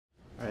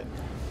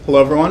Hello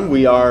everyone,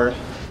 we are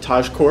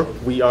Taj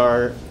Corp. We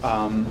are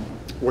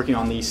working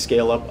on the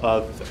scale-up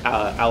of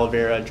aloe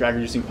vera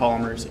drag-reducing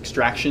polymers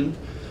extraction.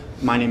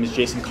 My name is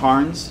Jason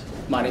Carnes.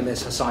 My name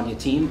is Hassan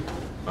Yatim.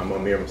 I'm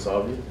Amir,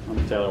 Musavi.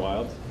 I'm Taylor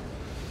Wilde.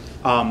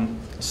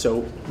 So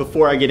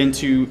before I get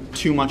into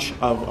too much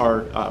of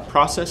our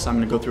process, I'm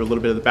going to go through a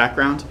little bit of the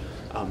background.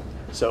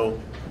 So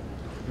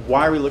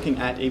why are we looking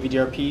at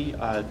AV-DRP?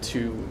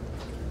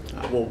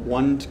 Well,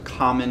 one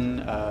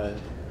common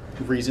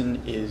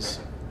reason is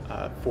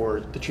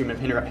for the treatment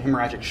of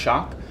hemorrhagic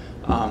shock,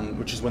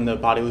 which is when the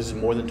body loses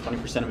more than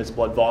 20% of its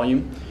blood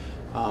volume.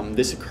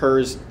 This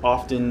occurs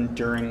often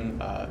during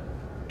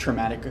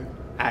traumatic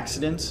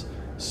accidents,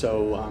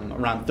 so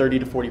around 30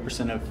 to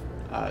 40% of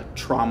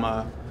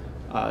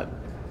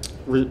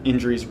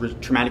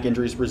traumatic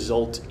injuries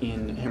result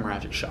in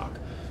hemorrhagic shock.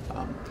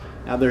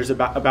 Now there's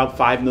about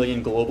 5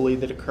 million globally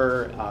that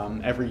occur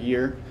every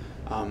year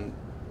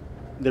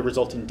that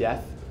result in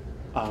death,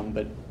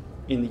 but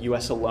in the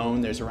US alone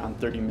there's around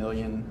 30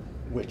 million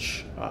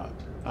which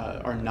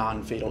are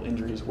non-fatal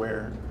injuries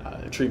where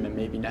treatment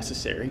may be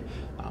necessary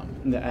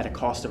at a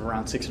cost of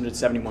around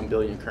 $671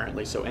 billion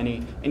currently. So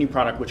any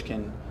product which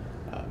can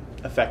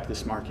affect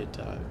this market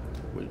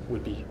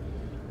would be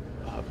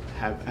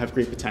have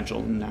great potential.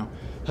 And now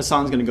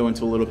Hassan's going to go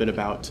into a little bit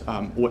about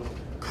what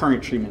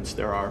current treatments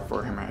there are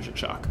for hemorrhagic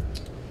shock.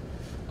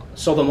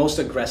 So the most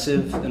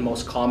aggressive and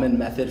most common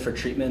method for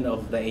treatment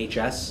of the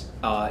HS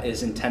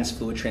is intense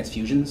fluid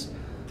transfusions.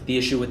 The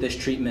issue with this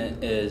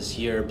treatment is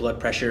your blood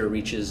pressure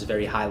reaches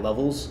very high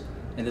levels,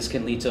 and this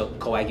can lead to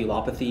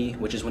coagulopathy,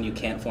 which is when you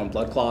can't form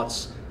blood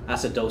clots,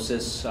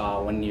 acidosis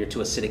when you're too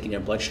acidic in your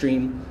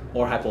bloodstream,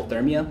 or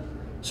hypothermia.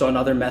 So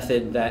another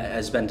method that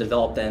has been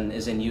developed and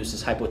is in use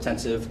is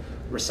hypotensive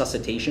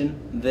resuscitation.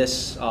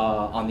 This,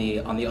 on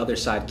the other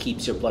side,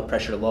 keeps your blood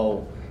pressure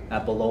low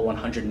at below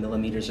 100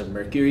 millimeters of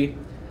mercury.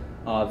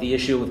 The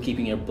issue with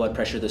keeping your blood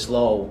pressure this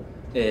low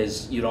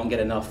is you don't get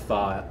enough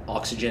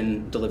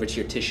oxygen delivered to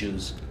your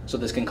tissues, so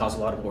this can cause a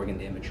lot of organ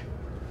damage.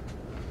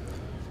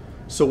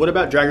 So what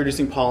about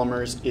drag-reducing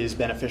polymers is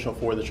beneficial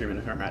for the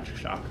treatment of hemorrhagic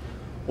shock?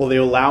 Well, they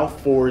allow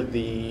for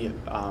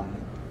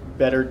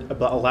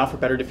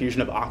better diffusion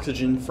of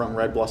oxygen from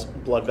red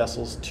blood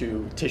vessels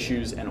to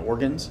tissues and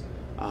organs.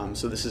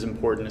 So this is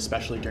important,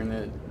 especially during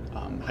the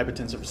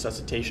hypotensive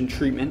resuscitation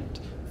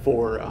treatment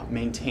for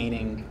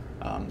maintaining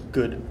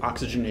good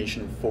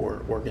oxygenation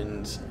for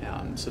organs,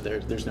 so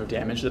there's no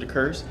damage that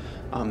occurs.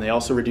 They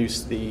also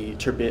reduce the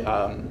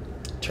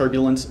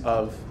turbulence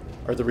of,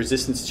 or the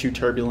resistance to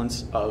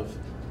turbulence of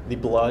the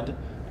blood,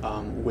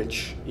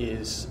 which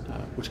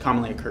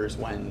commonly occurs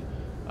when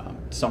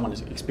someone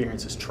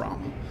experiences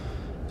trauma.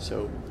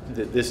 So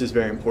this is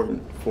very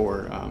important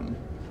for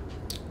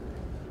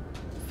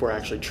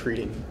actually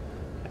treating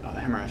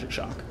hemorrhagic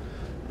shock.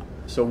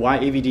 So why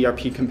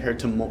AV-DRP compared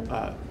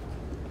to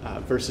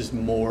versus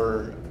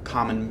more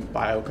common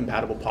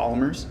biocompatible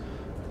polymers?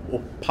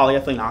 Well,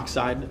 polyethylene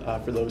oxide,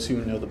 for those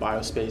who know the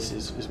biospace,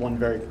 is one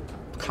very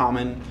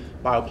common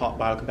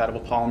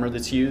biocompatible polymer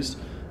that's used.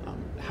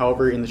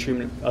 However, in the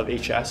treatment of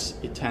HS,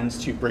 it tends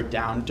to break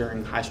down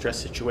during high stress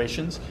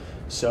situations.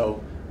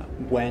 So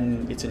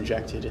when it's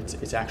injected,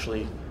 it's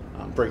actually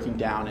breaking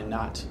down and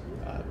not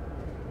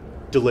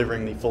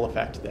delivering the full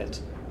effect that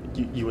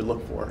you would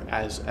look for,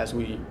 as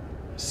we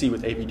see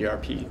with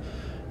AV-DRP.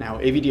 Now,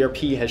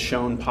 AV-DRP has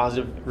shown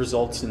positive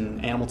results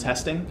in animal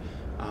testing,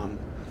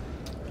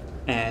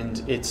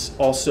 and it's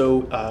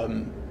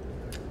also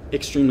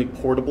extremely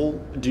portable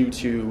due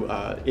to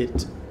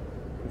it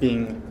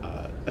being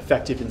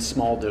effective in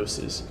small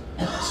doses.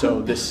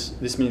 So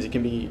this means it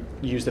can be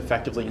used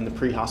effectively in the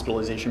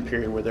pre-hospitalization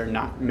period where there are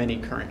not many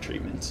current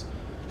treatments.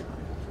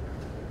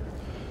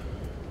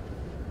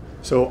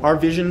 So our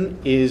vision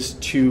is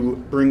to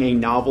bring a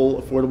novel,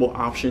 affordable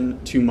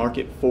option to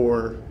market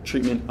for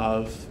treatment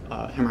of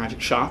hemorrhagic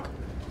shock.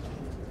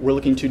 We're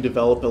looking to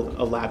develop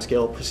a lab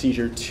scale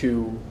procedure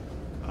to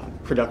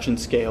production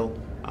scale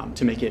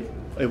to make it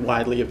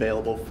widely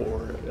available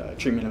for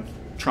treatment of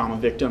trauma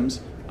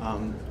victims,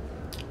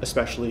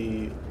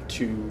 especially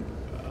to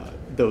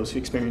those who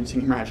are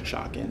experiencing hemorrhagic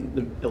shock and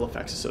the ill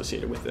effects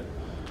associated with it.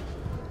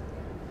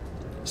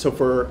 So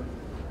for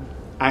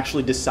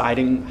actually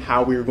deciding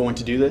how we were going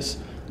to do this,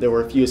 there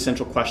were a few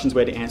essential questions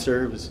we had to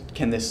answer. It was,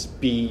 can this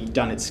be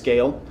done at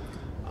scale?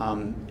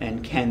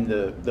 And can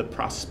the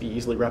process be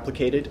easily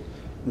replicated?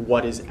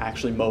 What is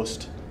actually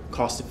most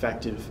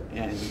cost-effective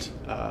and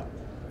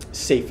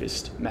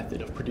safest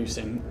method of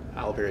producing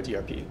aloe vera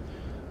DRP?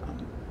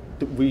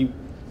 We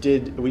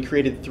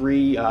created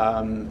three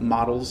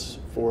models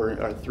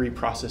for our three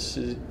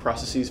processes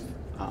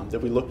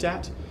that we looked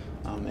at.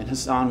 And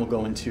Hassan will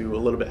go into a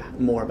little bit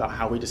more about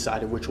how we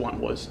decided which one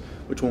was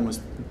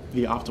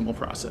the optimal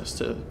process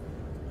to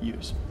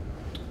use.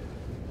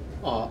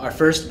 Our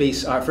first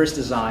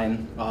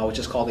design, which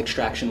is called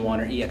Extraction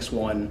 1 or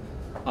EX1,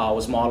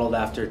 was modeled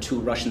after two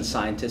Russian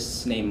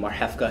scientists named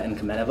Marhevka and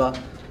Kameneva.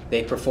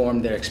 They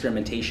performed their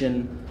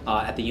experimentation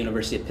at the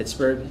University of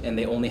Pittsburgh, and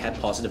they only had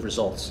positive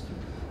results.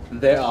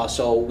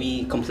 So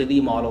we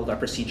completely modeled our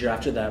procedure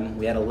after them.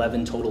 We had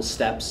 11 total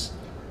steps.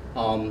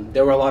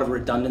 There were a lot of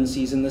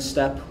redundancies in this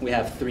step. We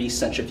have 3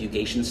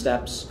 centrifugation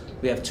steps.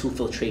 We have 2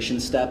 filtration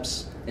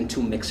steps and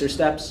 2 mixer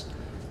steps.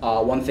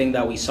 One thing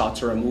that we sought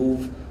to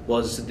remove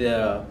was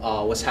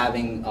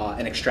having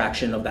an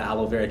extraction of the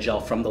aloe vera gel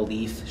from the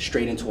leaf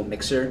straight into a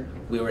mixer.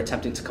 We were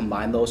attempting to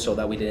combine those so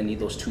that we didn't need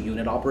those 2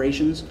 unit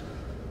operations.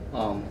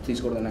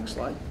 Please go to the next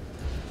slide.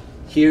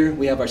 Here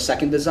we have our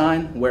second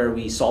design where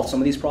we solved some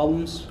of these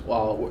problems.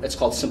 It's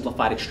called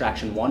Simplified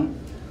Extraction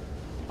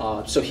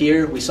 1. So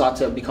here we sought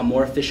to become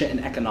more efficient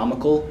and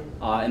economical,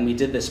 and we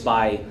did this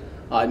by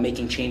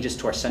making changes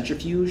to our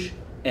centrifuge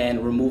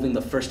and removing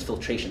the first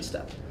filtration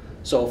step.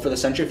 So for the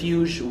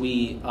centrifuge,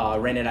 we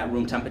ran it at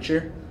room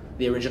temperature.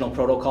 The original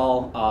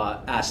protocol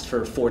asked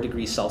for 4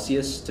 degrees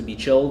Celsius to be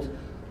chilled,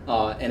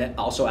 and it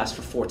also asked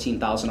for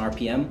 14,000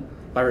 RPM.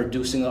 By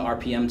reducing the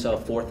RPM to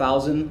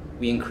 4,000,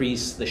 we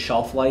increase the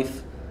shelf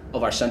life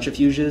of our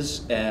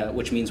centrifuges,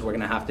 which means we're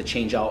going to have to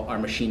change out our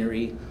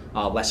machinery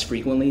less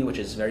frequently, which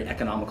is very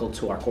economical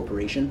to our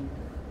corporation.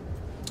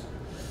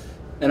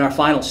 And our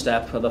final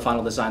step, the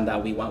final design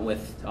that we went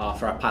with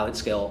for our pilot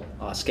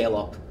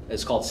scale-up,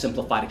 is called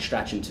Simplified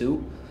Extraction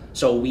 2.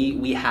 So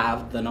we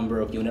have the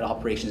number of unit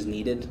operations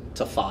needed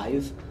to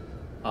 5.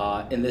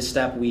 In this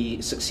step,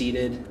 we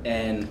succeeded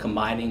in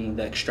combining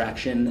the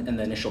extraction and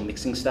the initial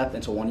mixing step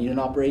into 1 unit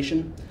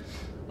operation.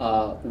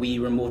 We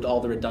removed all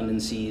the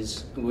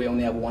redundancies. We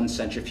only have 1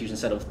 centrifuge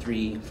instead of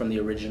 3 from the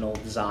original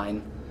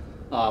design.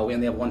 We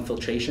only have 1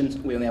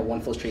 filtration. We only have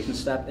 1 filtration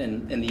step,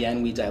 and in the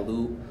end, we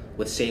dilute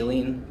with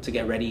saline to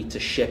get ready to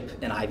ship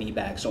an IV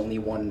bag. So only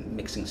 1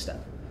 mixing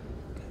step.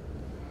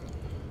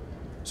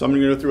 So I'm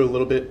going to go through a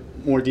little bit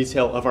more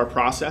detail of our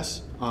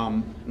process.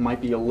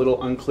 Might be a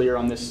little unclear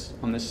on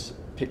this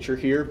picture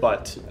here,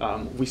 but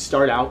we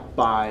start out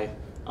by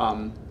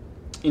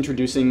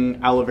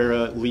introducing aloe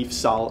vera leaf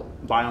salt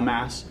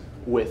biomass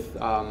with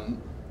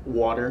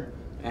water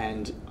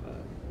and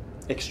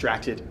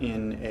extract it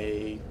in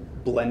a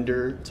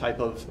blender type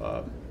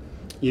of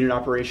unit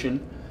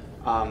operation.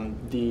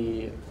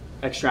 The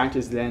extract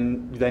is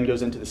then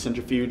goes into the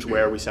centrifuge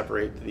where we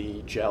separate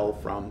the gel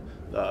from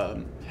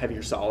the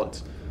heavier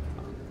solids.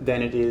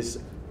 Then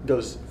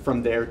goes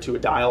from there to a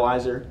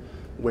dialyzer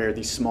where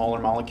the smaller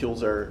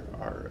molecules are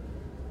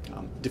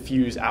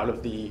diffused out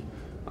of the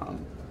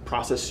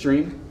process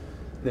stream.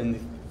 Then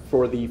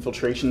for the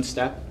filtration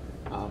step,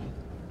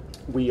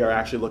 we are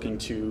actually looking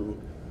to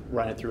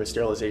run it through a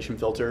sterilization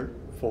filter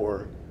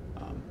for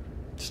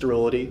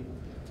sterility.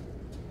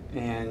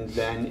 And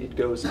then it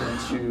goes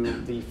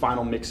into the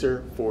final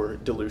mixer for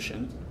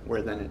dilution,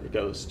 where then it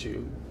goes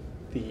to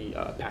the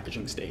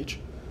packaging stage.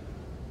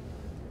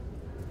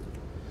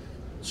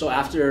 So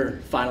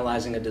after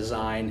finalizing a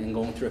design and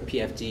going through a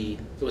PFD,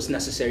 it was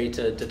necessary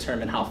to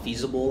determine how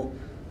feasible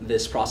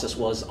this process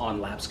was on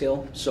lab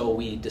scale. So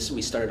we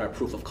started our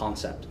proof of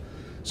concept.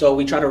 So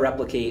we try to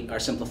replicate our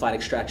Simplified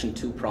Extraction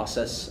 2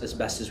 process as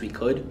best as we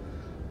could.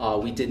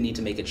 We did need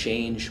to make a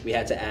change. We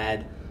had to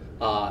add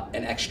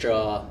an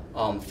extra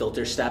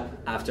filter step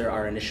after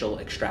our initial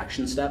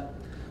extraction step.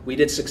 We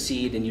did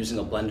succeed in using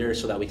a blender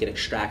so that we could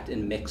extract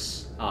and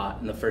mix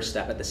in the first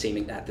step at the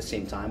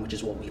same time, which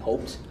is what we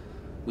hoped.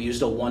 We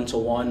used a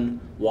 1-to-1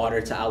 water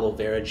to aloe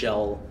vera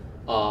gel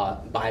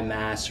by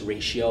mass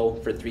ratio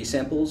for 3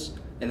 samples,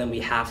 and then we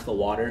halved the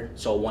water,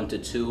 so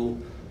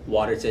 1-to-2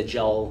 water to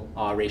gel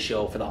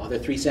ratio for the other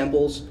 3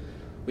 samples.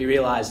 We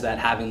realized that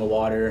halving the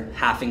water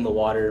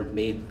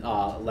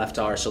left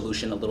our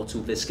solution a little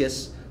too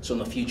viscous, so in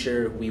the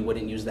future we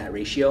wouldn't use that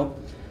ratio.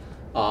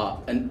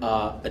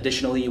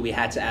 Additionally, we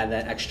had to add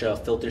that extra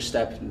filter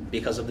step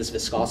because of this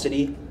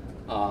viscosity.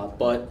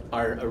 But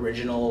our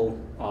original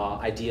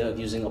idea of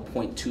using a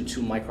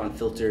 0.22 micron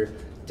filter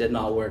did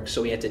not work,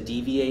 so we had to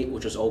deviate,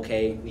 which was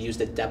okay. We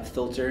used a depth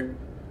filter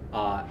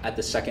at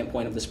the second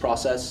point of this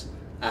process.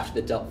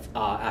 After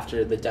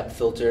the depth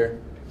filter,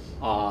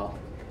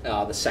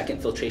 the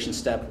second filtration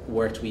step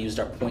worked. We used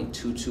our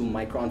 0.22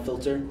 micron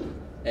filter,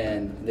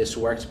 and this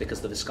worked because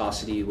the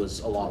viscosity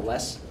was a lot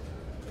less.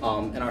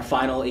 And our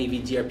final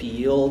AV-DRP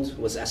yield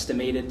was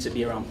estimated to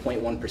be around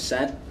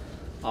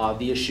 0.1%.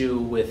 The issue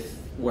with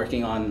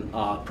working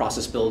on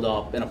process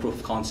build-up and a proof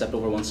of concept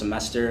over 1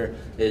 semester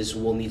is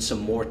we'll need some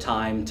more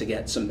time to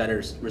get some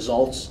better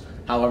results.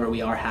 However,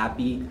 we are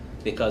happy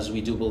because we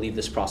do believe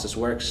this process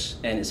works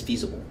and is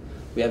feasible.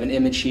 We have an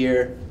image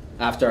here.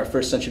 After our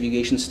first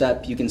centrifugation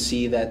step, you can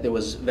see that there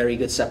was very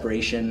good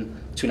separation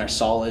between our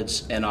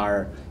solids and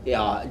our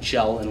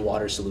gel and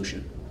water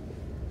solution.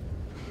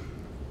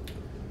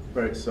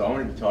 Right, so I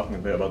want to be talking a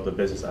bit about the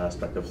business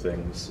aspect of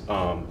things.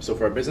 So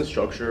for our business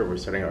structure, we're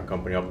setting our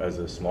company up as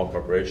a small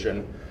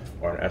corporation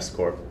or an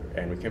S-Corp,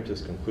 and we came to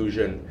this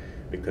conclusion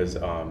because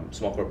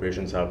small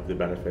corporations have the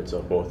benefits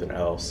of both an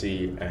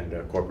LLC and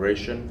a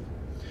corporation.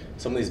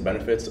 Some of these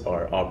benefits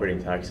are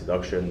operating tax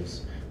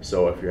deductions.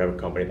 So if you have a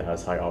company that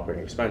has high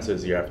operating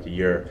expenses year after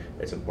year,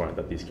 it's important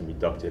that these can be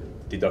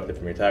deducted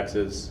from your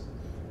taxes.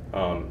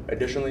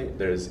 Additionally,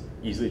 there's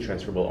easily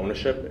transferable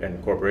ownership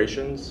in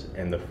corporations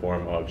in the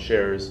form of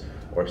shares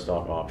or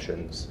stock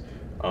options.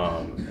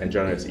 And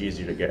generally, it's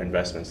easier to get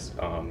investments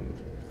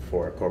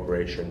for a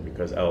corporation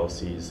because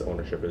LLC's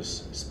ownership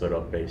is split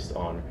up based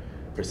on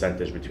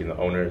percentage between the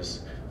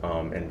owners.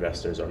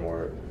 Investors are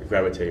more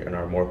gravitate and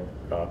are more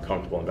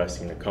comfortable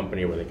investing in a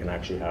company where they can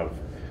actually have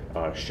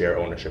share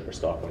ownership or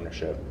stock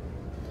ownership.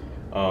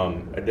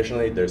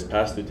 Additionally, there's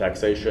pass-through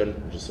taxation,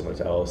 which is similar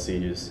to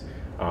LLCs.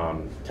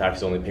 Tax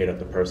is only paid at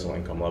the personal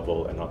income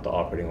level and not the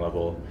operating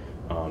level,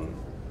 the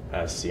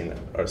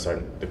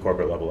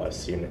corporate level as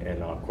seen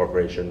in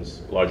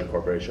corporations, larger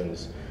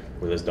corporations,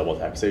 where there's double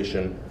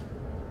taxation.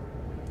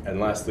 And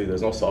lastly,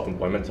 there's no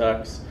self-employment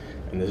tax,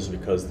 and this is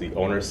because the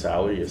owner's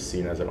salary is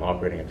seen as an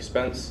operating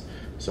expense.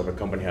 So if a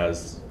company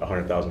has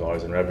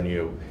 $100,000 in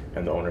revenue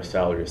and the owner's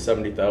salary is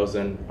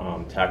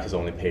 $70,000, tax is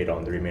only paid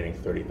on the remaining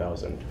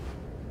 $30,000.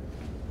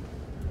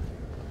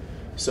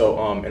 So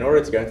in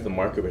order to get into the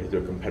market, we had to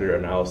do a competitor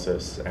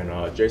analysis, and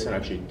Jason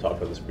actually talked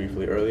about this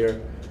briefly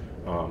earlier,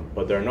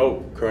 but there are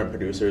no current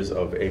producers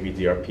of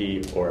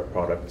AV-DRP or a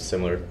product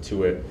similar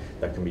to it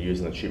that can be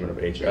used in the treatment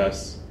of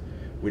HS.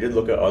 We did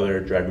look at other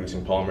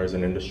drag-reducing polymers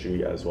in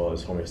industry as well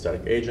as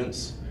homeostatic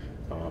agents.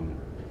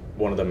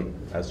 One of them,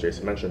 as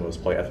Jason mentioned, was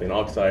polyethylene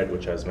oxide,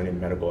 which has many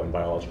medical and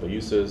biological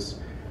uses.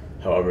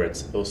 However,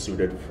 it's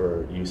ill-suited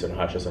for use in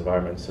high-stress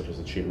environments, such as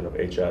the treatment of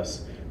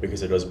HS,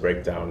 because it does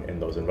break down in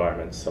those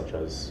environments, such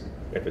as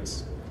if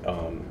it's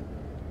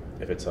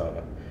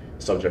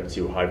subject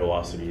to high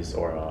velocities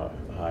or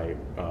high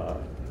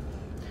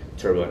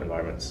turbulent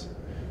environments.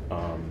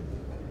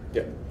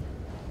 Yeah.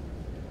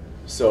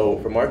 So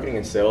for marketing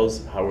and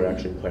sales, how we're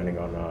actually planning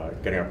on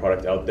getting our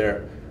product out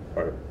there,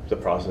 or the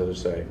process, I should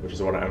say, which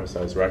is what I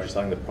emphasize. We're actually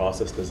selling the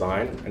process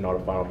design and not a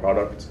final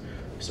product.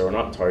 So we're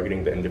not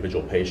targeting the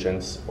individual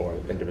patients or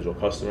individual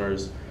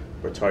customers.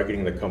 We're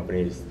targeting the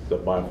companies, the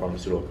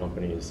biopharmaceutical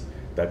companies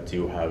that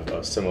do have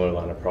a similar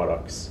line of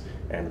products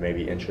and may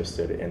be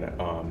interested in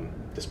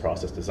this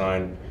process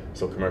design.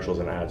 So commercials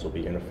and ads will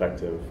be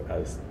ineffective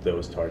as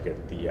those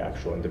target the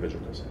actual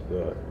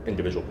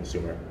individual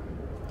consumer.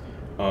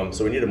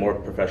 So we need a more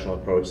professional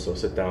approach. So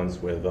sit downs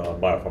with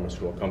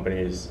biopharmaceutical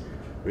companies,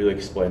 really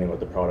explaining what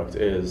the product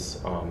is,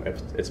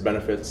 its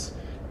benefits,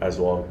 as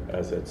well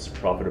as its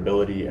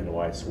profitability and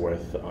why it's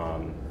worth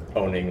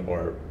owning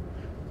or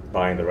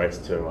buying the rights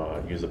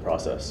to use the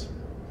process.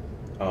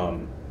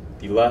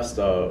 The last,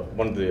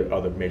 one of the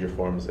other major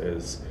forms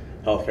is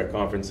healthcare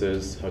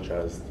conferences, such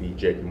as the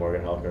JP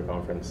Morgan Healthcare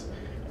Conference.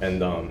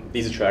 And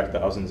these attract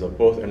thousands of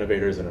both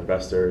innovators and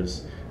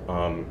investors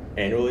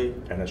annually,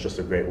 and it's just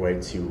a great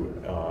way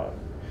to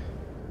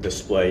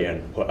display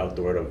and put out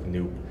the word of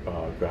new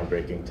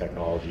groundbreaking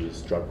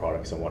technologies, drug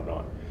products, and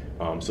whatnot.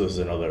 So this is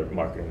another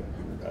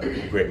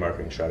great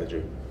marketing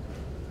strategy.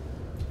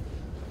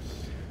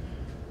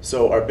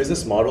 So our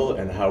business model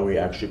and how we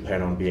actually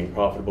plan on being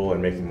profitable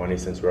and making money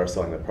since we are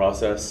selling the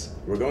process,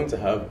 we're going to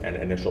have an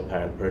initial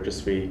patent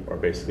purchase fee, or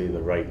basically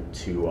the right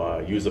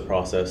to use the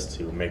process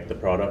to make the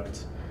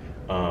product.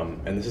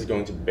 And this is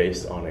going to be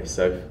based on a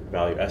set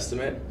value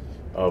estimate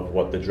of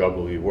what the drug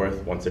will be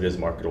worth once it is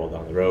marketable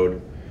down the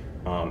road.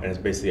 And it's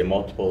basically a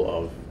multiple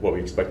of what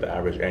we expect the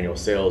average annual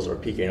sales or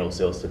peak annual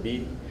sales to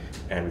be.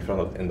 And we found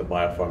that in the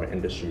biopharma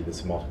industry, this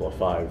is a multiple of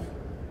 5.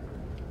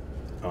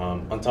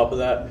 On top of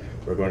that,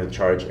 we're going to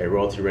charge a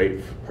royalty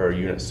rate per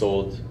unit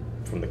sold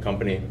from the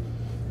company.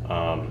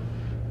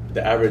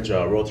 The average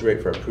royalty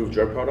rate for approved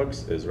drug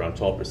products is around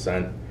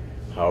 12%.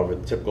 However,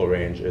 the typical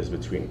range is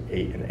between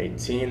 8 and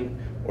 18,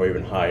 or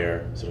even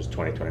higher, such as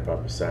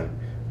 20-25%.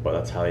 But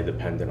that's highly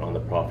dependent on the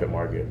profit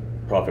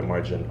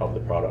margin of the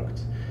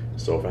product.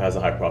 So if it has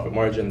a high profit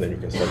margin, then you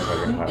can start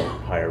targeting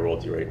higher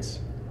royalty rates.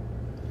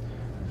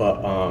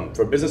 But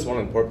for business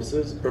modeling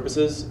purposes,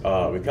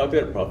 we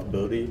calculate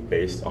profitability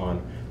based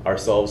on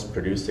ourselves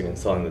producing and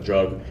selling the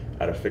drug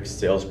at a fixed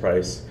sales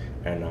price.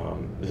 And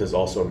this is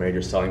also a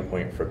major selling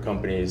point for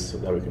companies so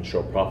that we can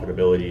show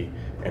profitability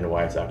and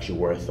why it's actually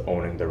worth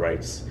owning the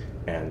rights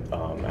and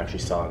actually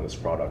selling this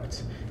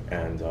product.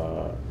 And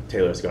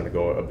Taylor's going to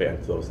go a bit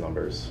into those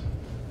numbers.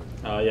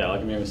 Yeah,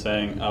 like Amir was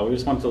saying, we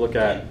just wanted to look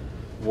at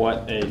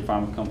what a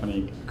pharma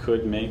company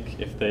could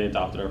make if they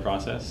adopted our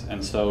process.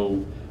 And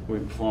so we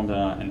performed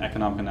an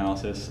economic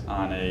analysis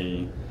on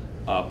a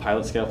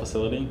pilot scale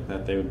facility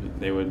that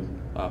they would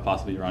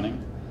possibly be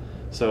running.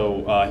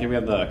 So here we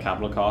have the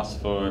capital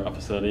costs for a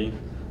facility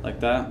like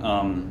that.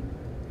 I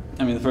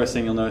mean, the first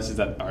thing you'll notice is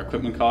that our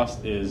equipment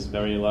cost is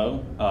very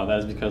low. That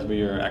is because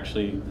we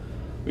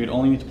would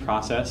only need to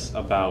process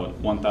about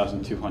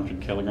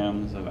 1,200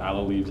 kilograms of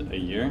aloe leaves a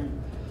year.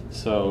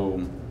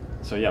 So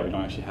yeah, we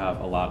don't actually have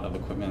a lot of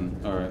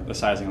equipment, or the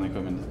sizing on the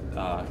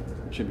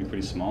equipment should be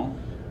pretty small.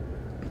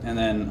 And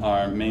then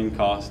our main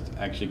cost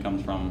actually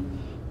comes from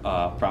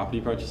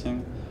property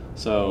purchasing.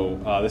 So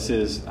this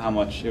is how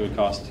much it would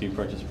cost to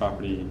purchase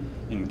property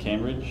in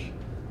Cambridge.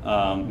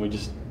 We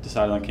just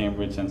decided on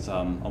Cambridge since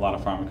a lot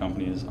of pharma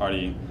companies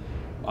already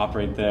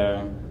operate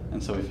there,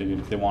 and so we figured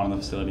if they wanted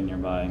a facility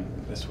nearby,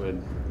 this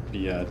would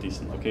be a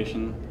decent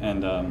location,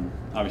 and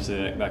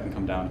obviously that can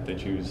come down if they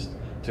choose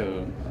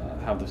to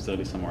have the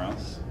facility somewhere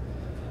else.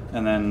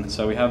 And then,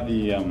 so we have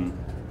the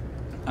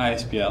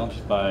ISBL,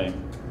 just by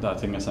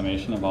taking a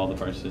summation of all the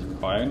purchases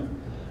required.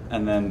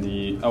 And then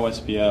the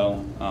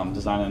OSBL,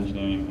 design,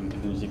 engineering, and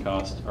contingency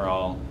costs are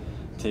all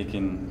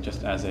taken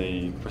just as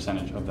a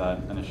percentage of that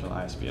initial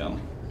ISBL.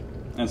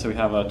 And so we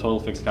have a total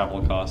fixed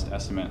capital cost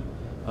estimate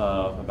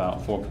of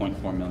about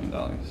 $4.4 million.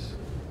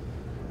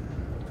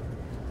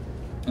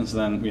 And so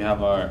then we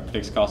have our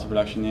fixed cost of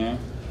production here.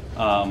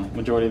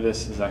 Majority of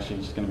this is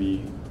actually just going to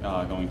be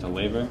going to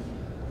labor.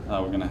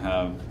 We're going to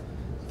have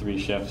 3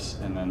 shifts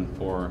and then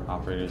 4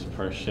 operators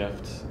per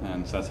shift,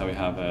 and so that's how we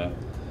have an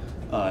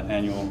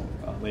annual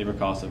labor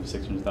cost of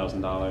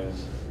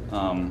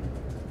 $600,000.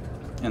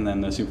 And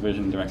then the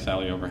supervision, direct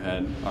salary,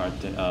 overhead are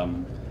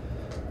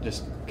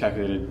just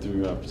calculated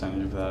through a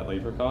percentage of that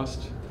labor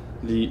cost.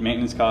 The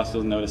maintenance cost,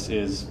 you'll notice,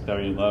 is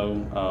very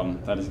low.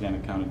 That is again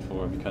accounted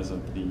for because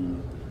of the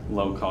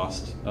low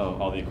cost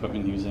of all the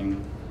equipment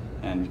using,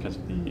 and because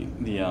of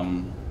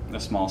the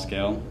small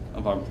scale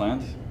of our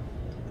plant.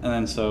 And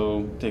then,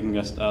 so taking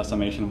just a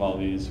summation of all of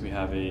these, we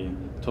have a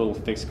total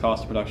fixed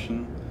cost of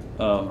production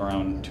of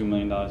around $2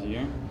 million a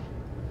year.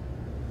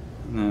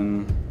 And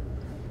then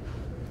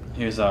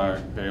here's our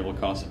variable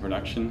cost of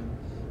production.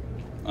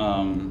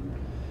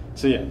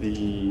 So yeah,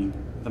 the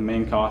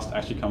main cost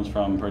actually comes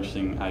from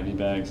purchasing IV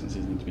bags, since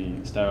these need to be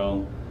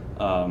sterile.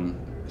 And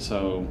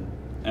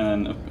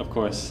then of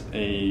course,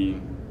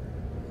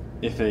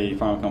 if a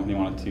pharma company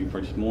wanted to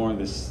purchase more,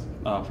 this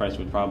price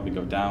would probably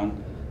go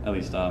down, at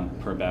least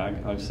per bag,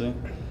 obviously.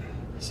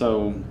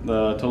 So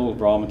the total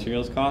raw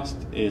materials cost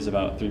is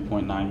about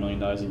 $3.9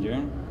 million a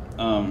year.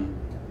 And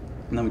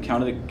then we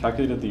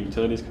calculated the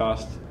utilities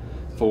cost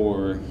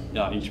for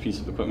each piece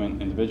of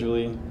equipment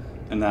individually,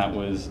 and that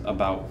was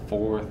about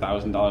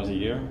 $4,000 a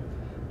year.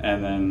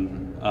 And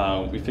then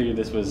we figured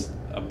this was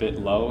a bit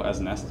low as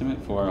an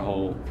estimate for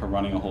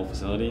running a whole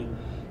facility.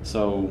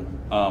 So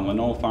a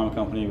normal pharma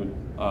company would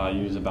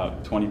use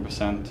about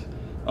 20%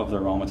 of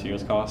their raw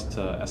materials cost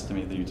to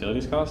estimate the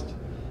utilities cost.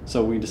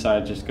 So we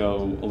decided to just go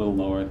a little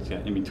lower to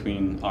get in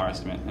between our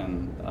estimate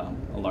and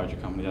a larger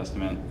company's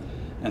estimate.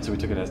 And so we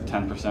took it as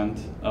 10%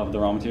 of the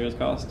raw materials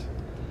cost.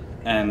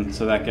 And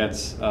so that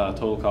gets a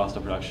total cost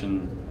of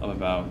production of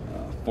about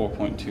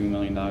 $4.2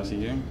 million a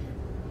year.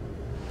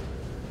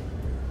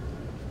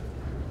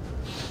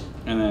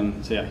 And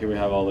then, so yeah, here we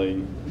have all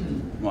the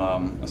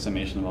a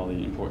summation of all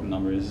the important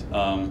numbers.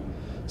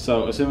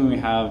 So assuming we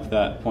have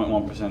that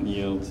 0.1%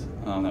 yield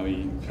that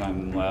we found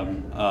in the lab,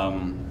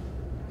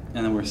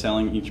 and then we're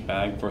selling each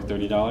bag for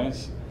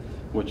 $30,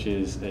 which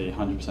is a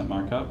 100%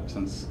 markup,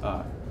 since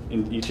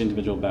each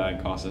individual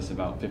bag costs us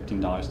about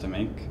 $15 to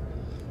make.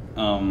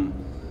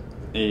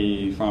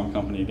 A pharma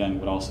company, again,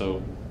 would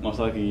also most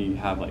likely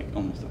have like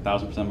almost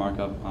 1,000%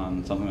 markup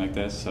on something like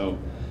this, so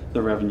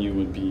the revenue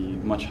would be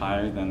much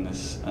higher than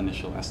this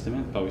initial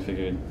estimate, but we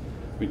figured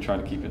we'd try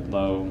to keep it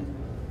low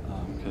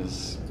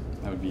because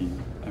that would be,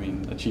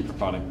 a cheaper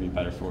product would be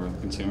better for the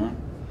consumer.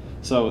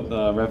 So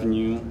the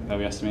revenue that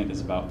we estimate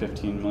is about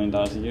 $15 million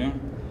a year,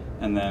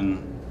 and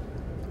then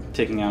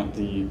taking out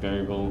the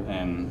variable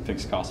and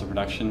fixed cost of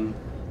production,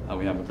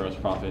 we have a gross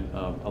profit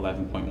of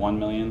 $11.1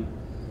 million,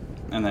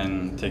 and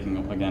then taking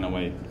again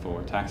away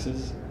for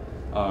taxes,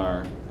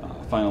 our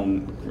final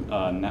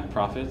net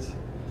profit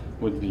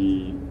would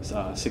be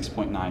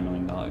 $6.9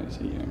 million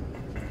a year.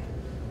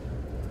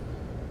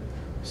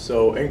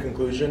 So in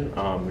conclusion,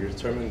 we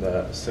determined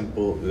that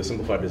the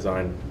simplified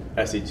design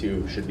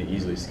SE2 should be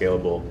easily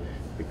scalable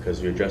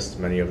because we addressed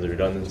many of the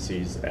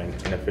redundancies and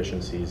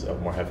inefficiencies of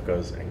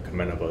Hemorrhagica's and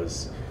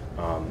Kameneva's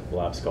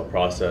lab scale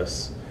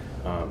process.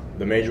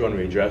 The major one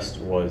we addressed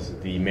was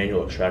the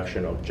manual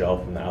extraction of gel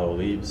from the aloe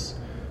leaves.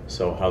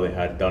 So how they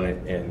had done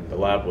it in the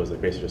lab was they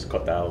basically just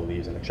cut the aloe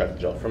leaves and extract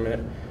the gel from it.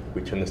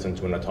 We turned this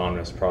into an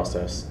autonomous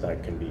process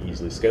that can be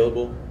easily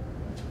scalable.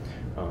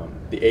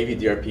 The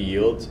AV-DRP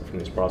yield from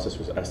this process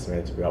was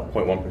estimated to be about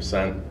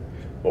 0.1%.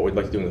 What we'd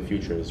like to do in the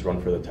future is run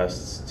further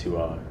tests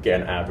to get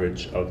an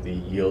average of the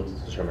yield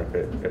to determine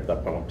if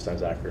that 0.1%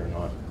 is accurate or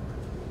not.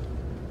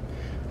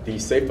 The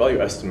safe value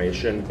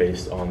estimation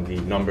based on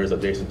the numbers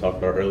that Jason talked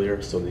about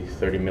earlier, so the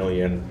 30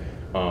 million,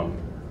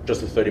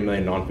 just the 30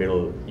 million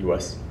non-fatal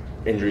US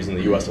injuries in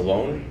the US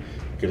alone,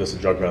 gives us a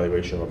drug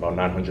valuation of about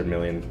 900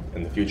 million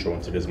in the future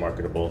once it is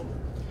marketable.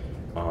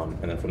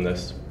 And then from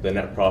this, the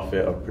net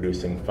profit of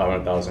producing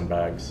 500,000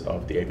 bags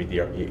of the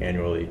AV-DRP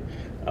annually,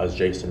 as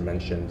Jason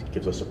mentioned,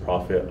 gives us a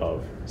profit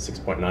of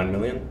 6.9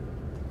 million.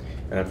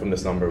 And then from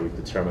this number, we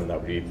determined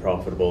that we'd be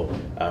profitable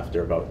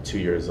after about 2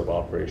 years of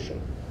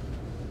operation.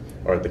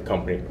 Or the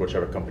company,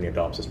 whichever company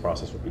adopts this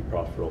process, would be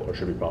profitable or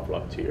should be profitable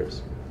after 2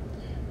 years.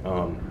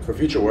 For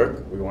future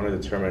work, we want to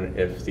determine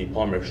if the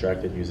polymer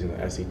extracted using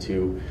the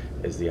SE2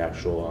 is the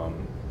actual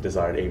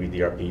desired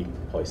AV-DRP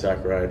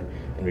polysaccharide,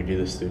 and we do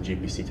this through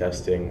GPC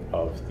testing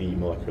of the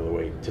molecular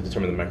weight to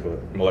determine the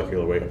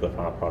molecular weight of the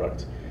final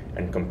product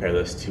and compare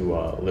this to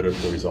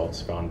literature results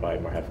found by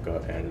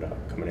Hemorrhagica and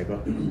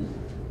Kameneva.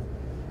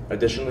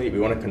 Additionally, we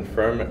want to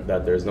confirm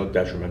that there's no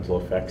detrimental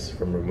effects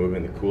from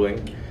removing the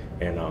cooling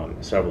in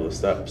several of the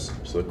steps.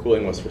 So the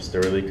cooling was for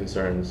sterility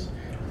concerns,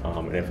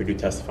 and if we do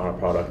test the final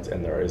product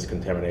and there is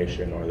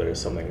contamination or there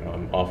is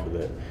something off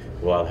with it,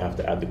 we'll either have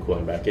to add the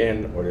cooling back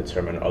in or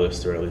determine other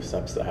sterility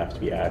steps that have to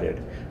be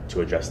added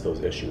to address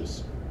those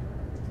issues.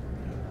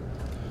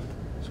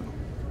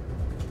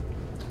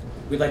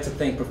 We'd like to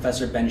thank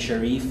Professor Ben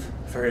Sharif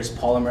for his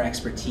polymer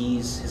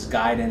expertise, his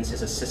guidance,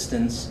 his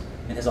assistance,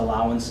 and his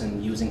allowance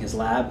in using his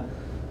lab.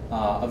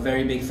 A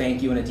very big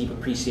thank you and a deep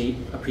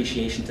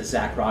appreciation to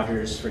Zach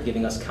Rogers for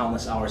giving us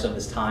countless hours of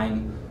his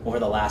time over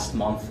the last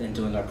month in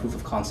doing our proof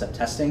of concept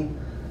testing.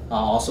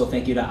 Also,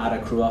 thank you to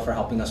Ada Krua for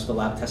helping us with the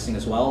lab testing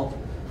as well.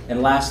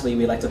 And lastly,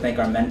 we'd like to thank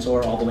our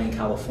mentor all the way in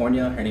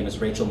California. Her name is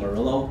Rachel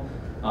Murillo.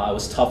 It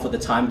was tough with the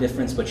time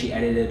difference, but she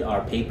edited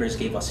our papers,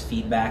 gave us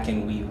feedback,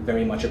 and we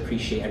very much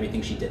appreciate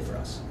everything she did for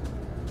us.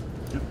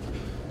 Yep.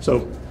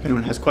 So if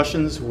anyone has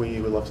questions, we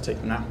would love to take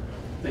them now.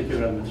 Thank you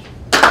very much.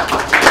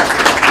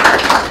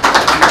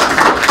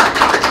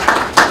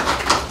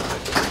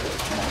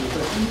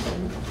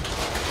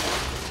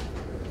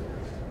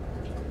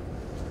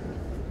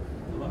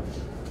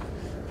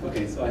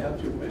 Okay, so I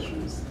have two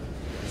questions.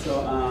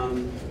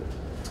 So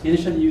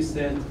initially you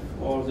said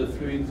for the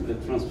fluid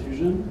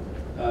transfusion,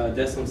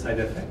 there's some side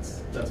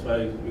effects. That's why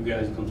you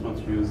guys don't want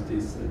to use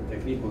this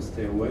technique or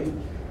stay away.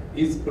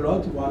 Is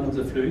blood one of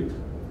the fluid?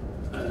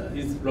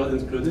 Is blood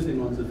included in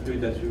one of the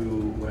fluid that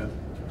you were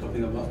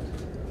talking about?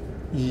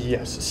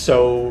 Yes.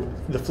 So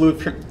the fluid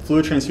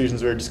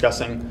transfusions we were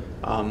discussing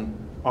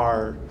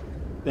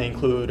they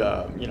include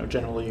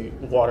generally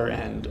water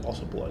and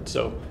also blood.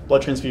 So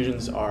blood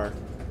transfusions are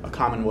a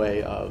common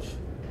way of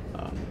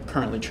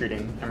currently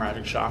treating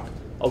hemorrhagic shock,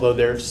 although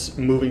they're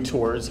moving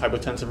towards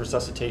hypotensive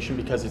resuscitation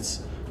because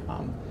it's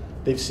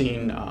they've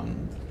seen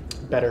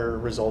better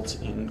results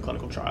in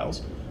clinical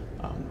trials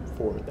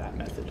for that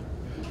method.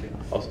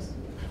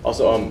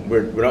 Also,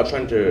 we're not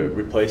trying to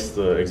replace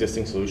the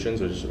existing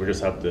solutions. We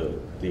just have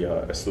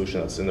the solution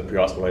that's in the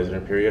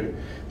pre-hospitalization period.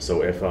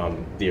 So if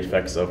the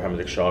effects of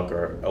hemorrhagic shock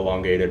are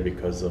elongated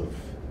because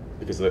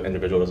the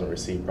individual doesn't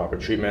receive proper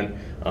treatment,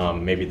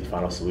 maybe the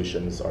final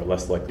solutions are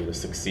less likely to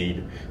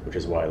succeed, which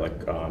is why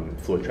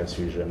fluid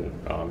transfusion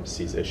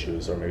sees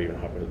issues, or maybe even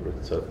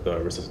the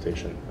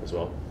resuscitation as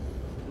well.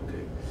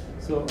 Okay,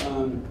 so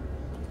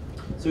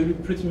so you're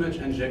pretty much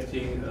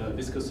injecting a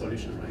viscous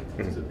solution,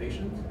 right, to the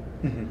patient,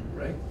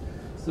 right?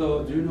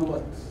 So do you know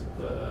what?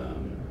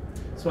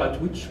 So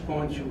at which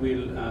point you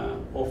will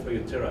offer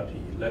your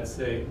therapy? Let's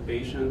say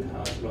patient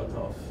has a lot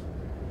of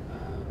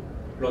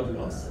blood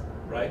loss,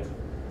 right?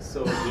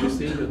 So do you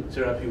think the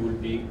therapy will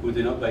be good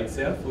enough by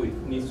itself, or it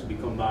needs to be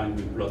combined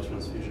with blood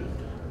transfusion?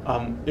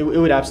 It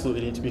would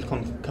absolutely need to be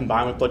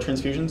combined with blood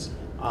transfusions.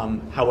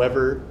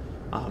 However,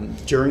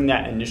 during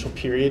that initial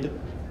period,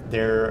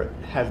 there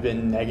have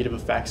been negative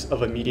effects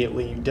of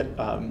immediately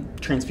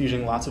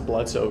transfusing lots of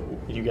blood, so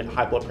you get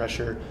high blood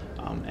pressure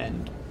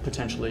and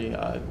potentially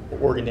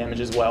organ damage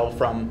as well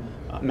from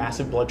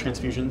massive blood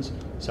transfusions.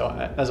 So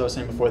as I was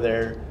saying before,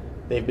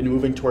 they've been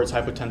moving towards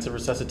hypotensive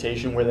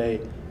resuscitation where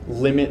they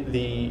limit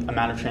the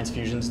amount of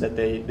transfusions that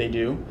they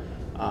do.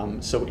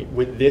 So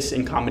with this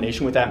in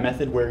combination with that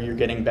method where you're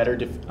getting better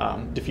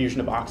diffusion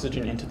of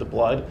oxygen into the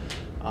blood,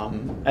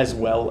 as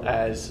well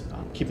as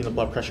keeping the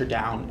blood pressure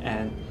down,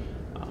 and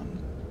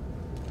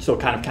so it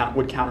kind of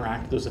would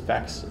counteract those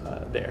effects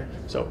there.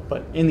 So,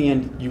 but in the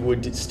end, you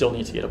would still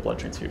need to get a blood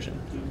transfusion.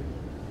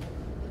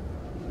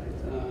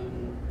 Right.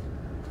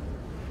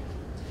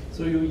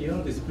 So your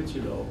yield is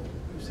pretty low.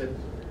 You said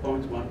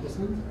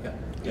 0.1%? Yeah.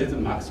 Is the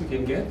max you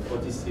can get, or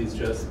this is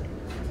just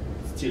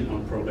still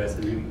on progress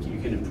and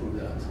you can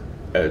improve that?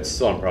 It's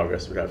still on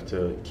progress. We'd have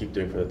to keep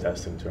doing further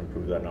testing to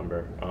improve that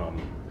number.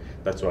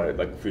 That's why,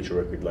 future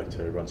work, we'd like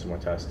to run some more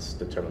tests,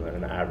 determine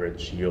an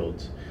average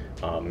yield.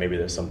 Maybe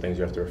there's some things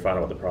we have to refine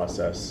about the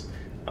process,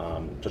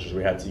 such as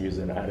we had to use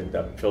an added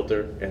depth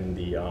filter in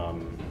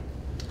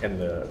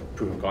the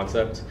proof of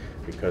concept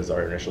because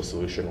our initial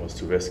solution was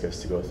too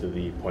viscous to go through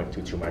the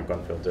 0.22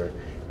 micron filter,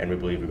 and we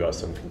believe we got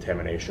some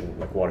contamination,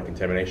 like water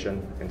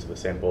contamination, into the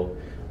sample.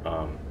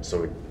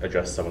 So we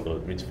addressed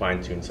we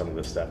fine-tuned some of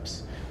the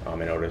steps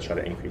in order to try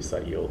to increase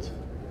that yield.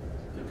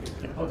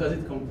 Okay. How does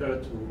it compare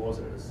to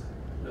others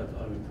that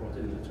are reported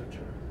in the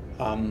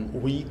literature?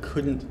 We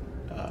couldn't,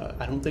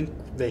 I don't think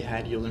they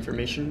had yield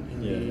information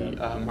in the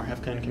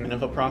Marhefka and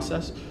Kamenova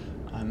process,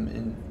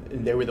 and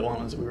they were the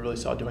ones we really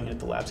saw doing it at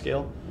the lab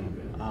scale.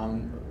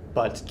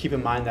 But keep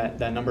in mind that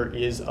that number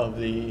is of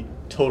the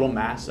total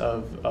mass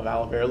of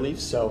aloe vera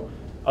leaves, so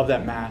of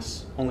that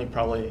mass, only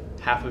probably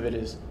half of it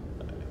is,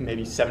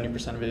 maybe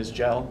 70% of it is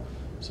gel.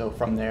 So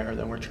from there,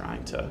 then we're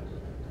trying to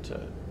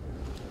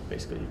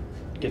basically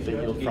get the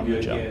yield from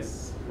the gel.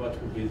 Guess,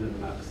 what would be the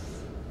max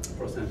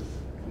percent?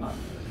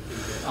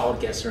 I would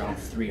guess around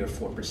 3 or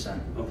 4%.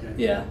 Okay.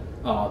 Yeah.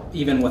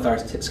 Even with our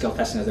scale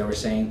testing, as they were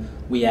saying,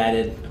 we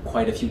added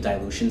quite a few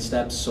dilution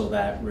steps, so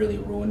that really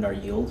ruined our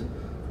yield.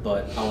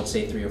 But I would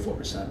say 3 or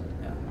 4%.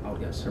 Yeah, I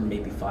would guess, or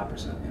maybe 5%.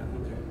 Yeah.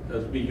 Okay.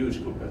 That would be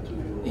huge compared to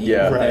your.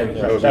 Yeah, Right,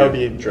 that would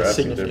be be a a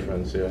drastic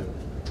significant difference. Yeah.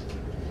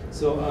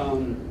 So,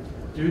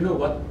 do you know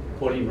what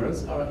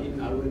polymers are in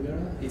aloe vera?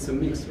 It's a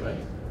mix, right?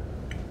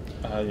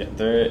 Yeah,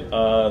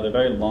 they're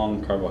very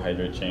long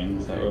carbohydrate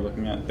chains that we're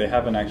looking at. They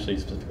haven't actually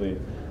specifically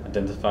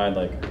identified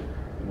like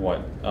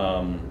what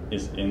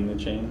is in the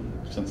chain,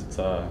 since it's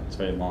a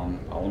very long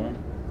polymer,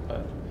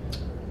 but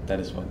that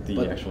is what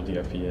the actual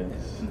DRP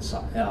is.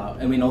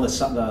 And we know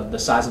the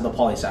size of the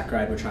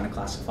polysaccharide we're trying to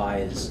classify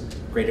is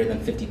greater than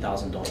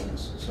 50,000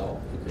 Daltons. So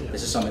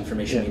this is some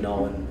information we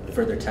know, and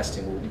further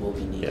testing will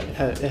be needed.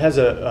 Yeah, it has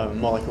a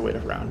molecular weight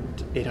of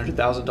around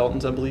 800,000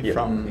 Daltons, I believe,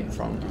 from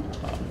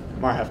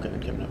Marhefka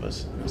and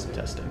Kimnova's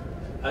testing.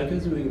 Are you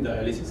doing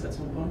dialysis at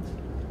some point?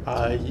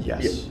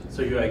 Yes. Yeah.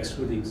 So you are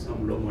excluding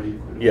some low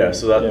molecular. Yeah,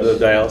 so that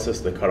the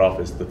dialysis, the cutoff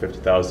is the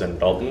 50,000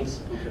 Daltons.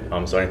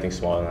 Okay. So anything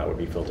smaller than that would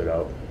be filtered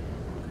out.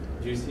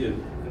 Do you see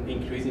an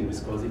increase in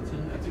viscosity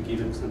at a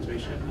given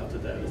concentration after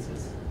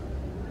dialysis?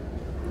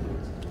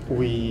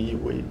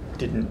 We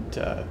didn't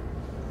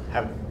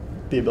have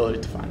the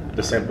ability to find that.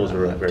 The samples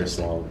were very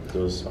testing. small. It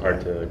was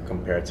hard to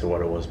compare to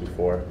what it was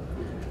before.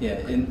 Yeah,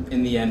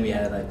 in the end we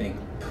had, I think,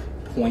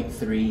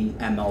 0.3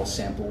 ml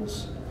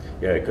samples.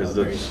 Yeah, because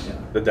the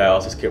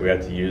dialysis kit we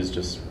had to use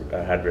just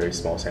had very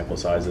small sample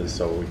sizes,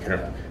 so we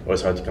couldn't. It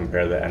was hard to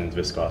compare the end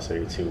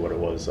viscosity to what it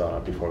was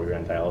before we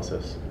ran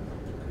dialysis.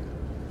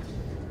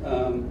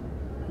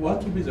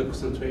 What would be the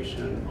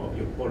concentration of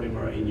your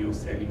polymer in your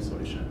saline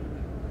solution?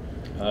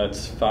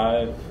 It's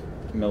 5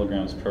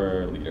 milligrams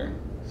per liter.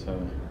 So,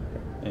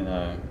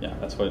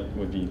 that's what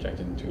would be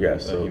injected into a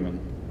human.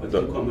 What do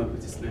you come up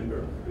with this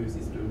number? Who is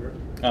this number?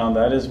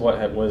 That is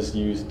what was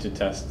used to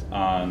test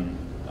on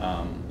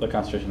the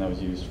concentration that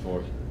was used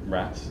for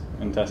rats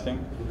in testing.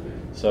 Okay.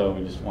 So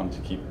we just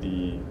wanted to keep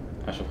the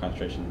actual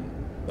concentration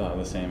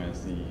the same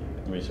as the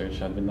research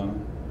had been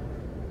done.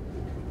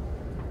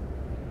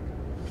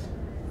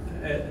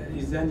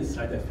 Is there any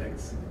side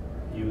effects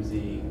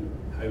using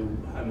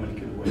high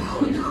molecular weight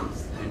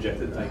polymers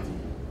injected IT?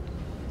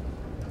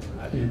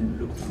 Have you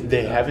looked into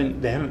They that?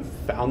 haven't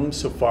found them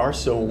so far.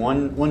 So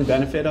one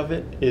benefit of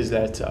it is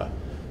that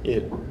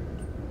it,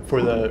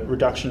 for the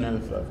reduction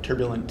of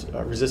turbulent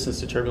resistance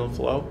to turbulent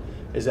flow,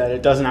 is that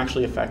it doesn't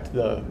actually affect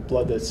the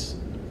blood that's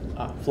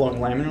flowing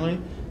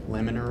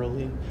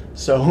laminarly.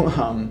 So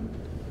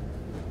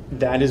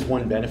that is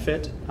one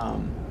benefit.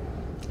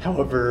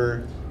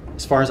 However,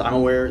 as far as I'm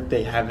aware,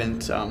 they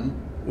haven't.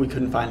 We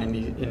couldn't find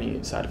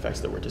any side effects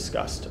that were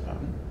discussed.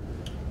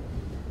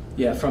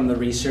 Yeah, from the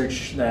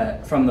research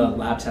from the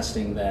lab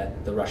testing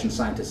that the Russian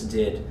scientists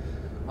did,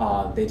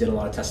 they did a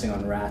lot of testing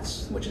on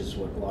rats, which is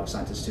what a lot of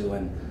scientists do,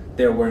 and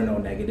there were no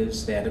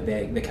negatives.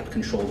 They kept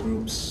control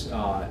groups,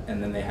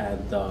 and then they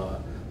had the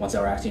ones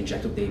that were actually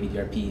injected with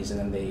AV-DRPs, and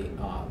then they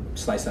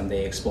sliced them,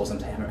 they exposed them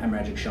to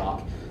hemorrhagic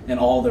shock, and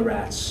all the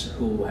rats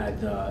who had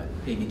the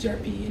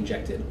AV-DRP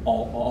injected,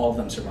 all of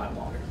them survived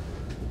longer.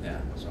 Yeah,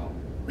 so.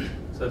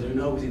 So do you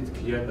know, is it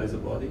cleared by the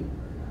body?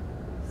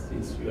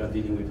 Since you are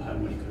dealing with high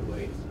molecular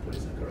weight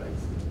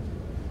polysaccharides.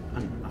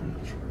 I'm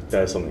not sure.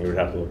 That is something you would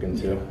have to look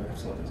into. Yeah,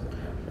 absolutely.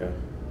 Yeah.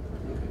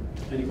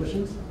 Okay. Any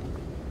questions?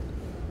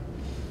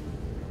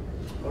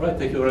 All right,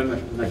 thank you very much.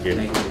 Thank you.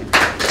 Thank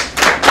you.